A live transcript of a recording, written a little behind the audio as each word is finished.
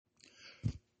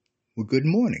Well, good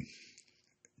morning.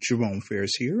 Jerome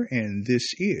Ferris here, and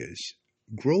this is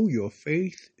Grow Your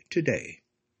Faith Today,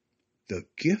 the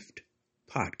Gift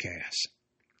Podcast.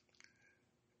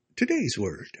 Today's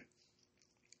word: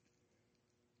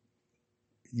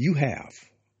 you have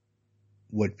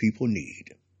what people need.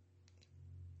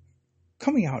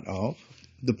 Coming out of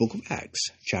the book of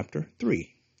Acts, chapter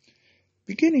 3,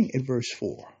 beginning at verse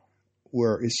 4,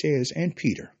 where it says, "And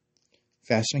Peter,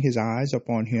 fastening his eyes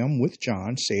upon him with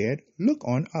John, said, Look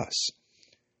on us.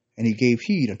 And he gave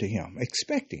heed unto him,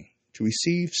 expecting to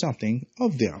receive something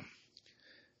of them.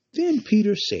 Then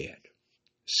Peter said,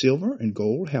 Silver and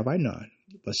gold have I none,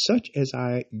 but such as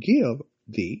I give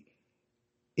thee,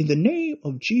 in the name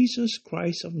of Jesus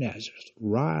Christ of Nazareth,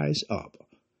 rise up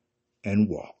and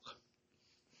walk."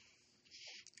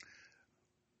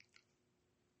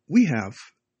 We have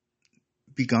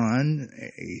begun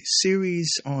a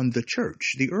series on the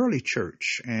church, the early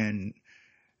church, and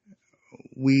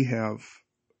we have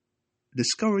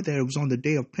discovered that it was on the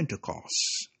day of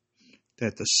Pentecost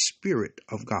that the Spirit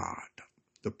of God,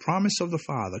 the promise of the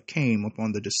Father, came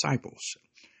upon the disciples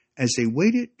as they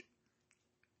waited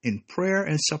in prayer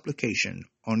and supplication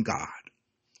on God.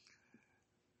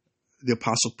 The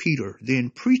Apostle Peter then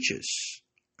preaches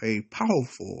a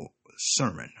powerful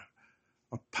sermon,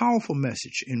 a powerful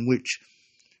message in which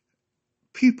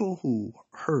people who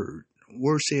heard,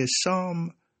 word says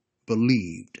some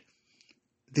believed.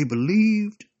 They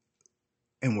believed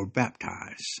and were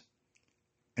baptized,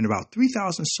 and about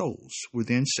 3,000 souls were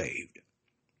then saved.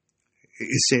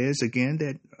 It says again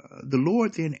that the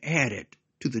Lord then added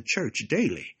to the church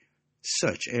daily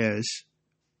such as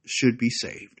should be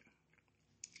saved.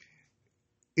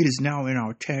 It is now in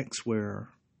our text where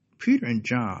Peter and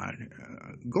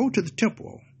John go to the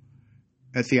temple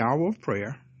at the hour of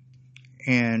prayer,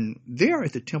 and there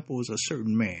at the temple is a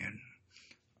certain man,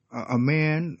 a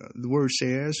man, the word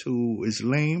says, who is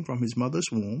lame from his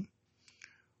mother's womb,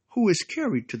 who is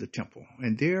carried to the temple.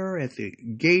 And there at the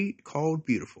gate called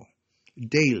Beautiful,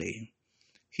 daily,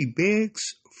 he begs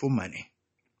for money.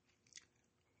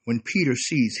 When Peter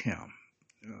sees him,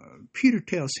 Peter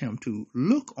tells him to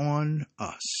look on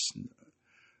us.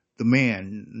 The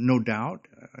man, no doubt,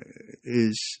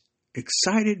 is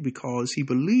excited because he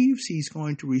believes he's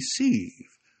going to receive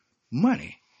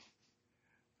money.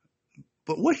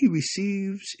 But what he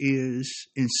receives is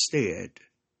instead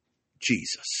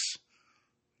Jesus.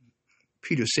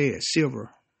 Peter says,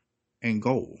 "Silver and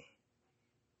gold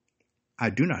I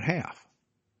do not have,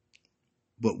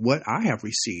 but what I have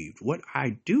received, what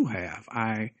I do have,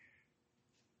 I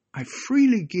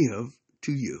freely give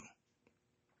to you.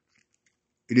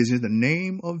 It is in the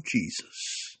name of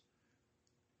Jesus.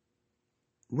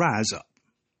 Rise up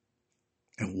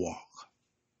and walk."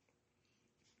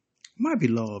 My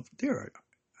beloved, there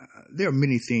are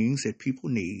many things that people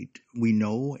need. We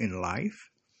know in life,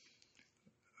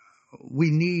 we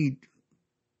need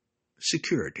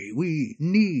security. We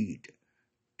need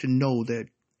to know that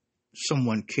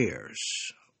someone cares.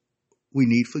 We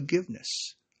need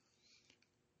forgiveness.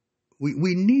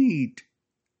 We need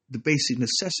the basic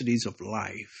necessities of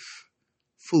life: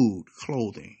 food,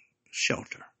 clothing,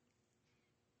 shelter.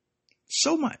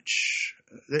 So much.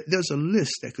 There's a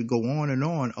list that could go on and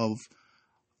on of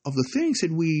the things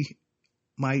that we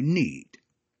might need.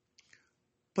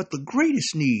 But the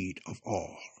greatest need of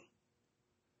all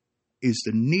is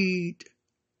the need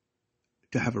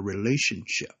to have a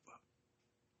relationship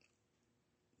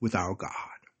with our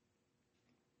God.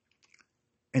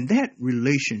 And that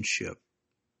relationship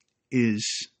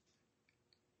is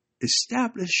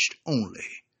established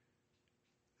only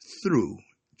through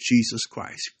Jesus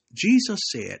Christ. Jesus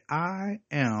said, "I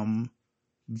am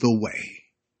the way,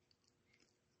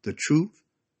 the truth,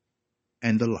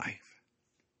 and the life."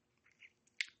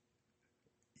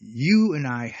 You and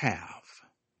I have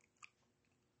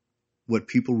what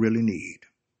people really need.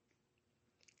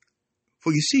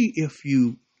 For you see, if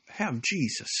you have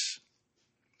Jesus,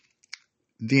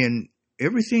 then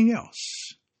everything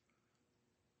else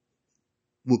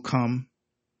will come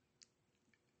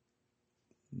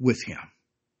with him.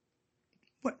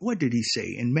 What did he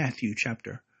say in Matthew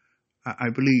chapter, I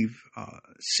believe,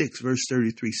 6, verse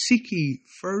 33? "Seek ye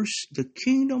first the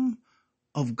kingdom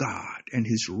of God and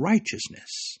his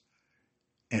righteousness,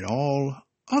 and all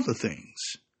other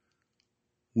things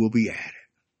will be added."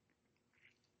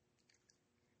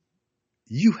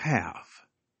 You have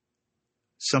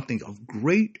something of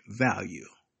great value,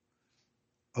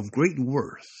 of great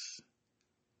worth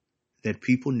that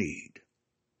people need.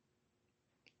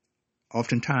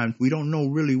 Oftentimes, we don't know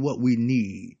really what we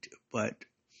need, but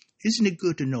isn't it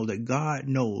good to know that God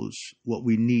knows what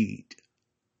we need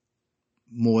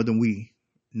more than we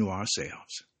know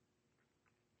ourselves.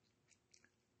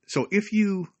 So if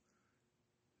you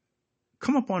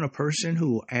come upon a person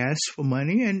who asks for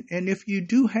money, and if you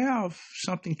do have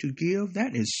something to give,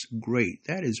 that is great.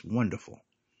 That is wonderful.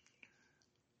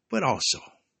 But also,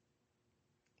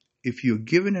 if you're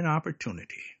given an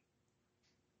opportunity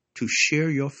to share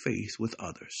your faith with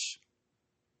others,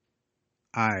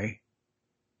 I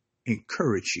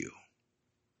encourage you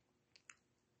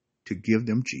to give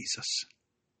them Jesus.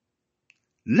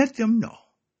 Let them know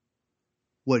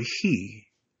what he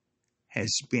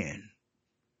has been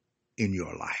in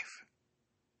your life.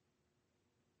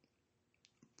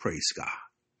 Praise God.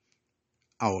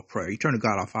 Our prayer. Eternal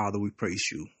God, our Father, we praise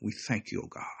you. We thank you, O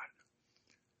God.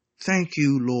 Thank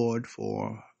you, Lord,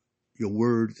 for your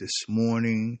word this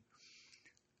morning.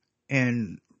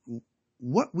 And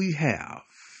what we have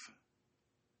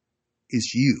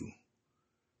is you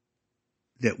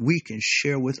that we can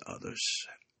share with others.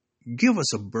 Give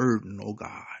us a burden, O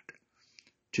God,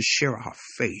 to share our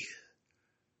faith,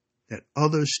 that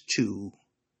others too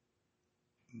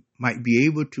might be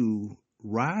able to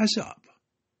rise up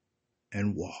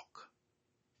and walk.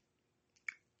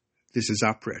 This is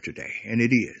our prayer today, and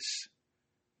it is.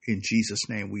 In Jesus'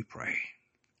 name we pray.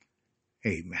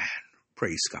 Amen.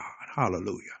 Praise God.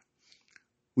 Hallelujah.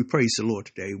 We praise the Lord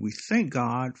today. We thank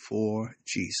God for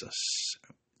Jesus.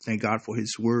 Thank God for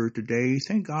his word today.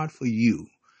 Thank God for you,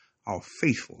 our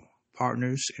faithful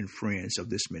partners and friends of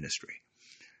this ministry.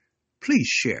 Please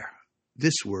share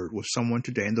this word with someone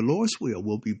today, and the Lord's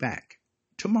will be back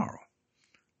tomorrow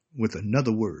with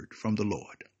another word from the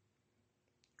Lord.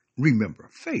 Remember,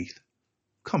 faith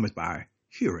cometh by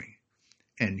hearing,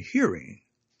 and hearing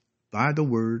by the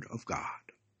word of God.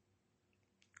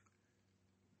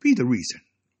 Be the reason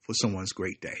for someone's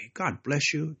great day. God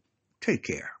bless you. Take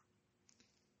care.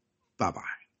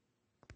 Bye-bye.